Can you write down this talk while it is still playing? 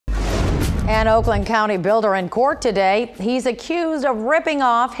An Oakland County builder in court today. He's accused of ripping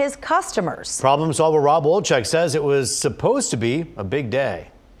off his customers. Problem solver Rob Wolchek says it was supposed to be a big day.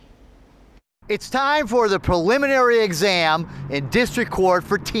 It's time for the preliminary exam in district court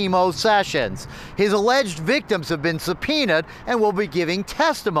for Timo Sessions. His alleged victims have been subpoenaed and will be giving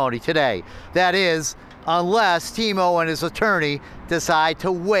testimony today. That is, unless Timo and his attorney decide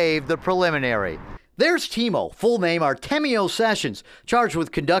to waive the preliminary. There's Timo, full name Artemio Sessions, charged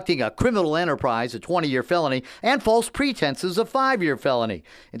with conducting a criminal enterprise, a 20-year felony, and false pretenses, a 5-year felony.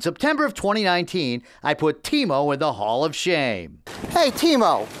 In September of 2019, I put Timo in the Hall of Shame. Hey,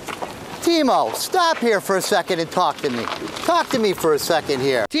 Timo, stop here for a second and talk to me. Talk to me for a second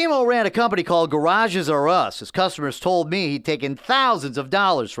here. Timo ran a company called Garages R Us. His customers told me he'd taken thousands of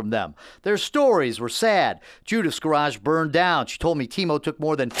dollars from them. Their stories were sad. Judith's garage burned down. She told me Timo took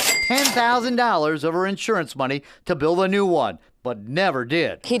more than $10,000 of her insurance money to build a new one, but never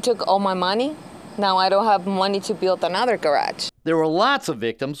did. He took all my money. Now I don't have money to build another garage. There were lots of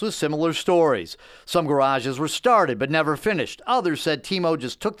victims with similar stories. Some garages were started but never finished. Others said Timo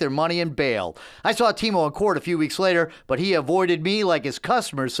just took their money and bailed. I saw Timo in court a few weeks later, but he avoided me like his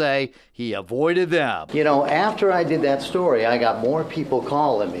customers say he avoided them. You know, after I did that story, I got more people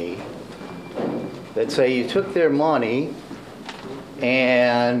calling me that say you took their money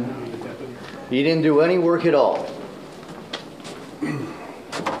and you didn't do any work at all.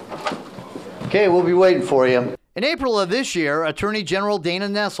 Okay, we'll be waiting for you. In April of this year, Attorney General Dana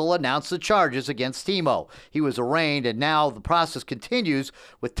Nessel announced the charges against Timo. He was arraigned, and now the process continues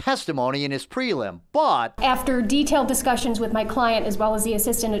with testimony in his prelim. But after detailed discussions with my client as well as the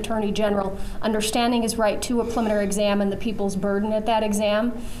Assistant Attorney General, understanding his right to a preliminary exam and the people's burden at that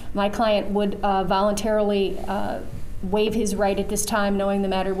exam, my client would voluntarily waive his right at this time, knowing the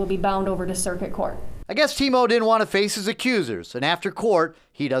matter will be bound over to circuit court. I guess Timo didn't want to face his accusers, and after court,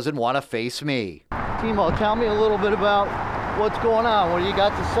 he doesn't want to face me. Timo, tell me a little bit about what's going on. What do you got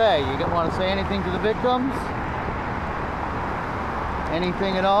to say? You want to say anything to the victims?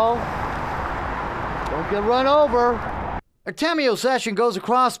 Anything at all? Don't get run over. Artemio Sessions goes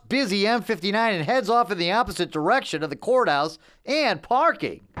across busy M59 and heads off in the opposite direction of the courthouse and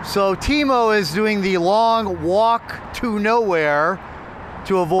parking. So Timo is doing the long walk to nowhere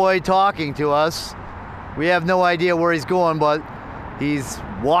to avoid talking to us. We have no idea where he's going, but he's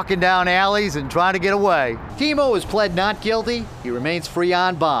walking down alleys and trying to get away. Timo has pled not guilty. He remains free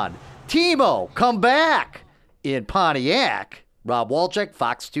on bond. Timo, come back! In Pontiac, Rob Wolchek,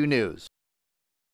 Fox 2 News.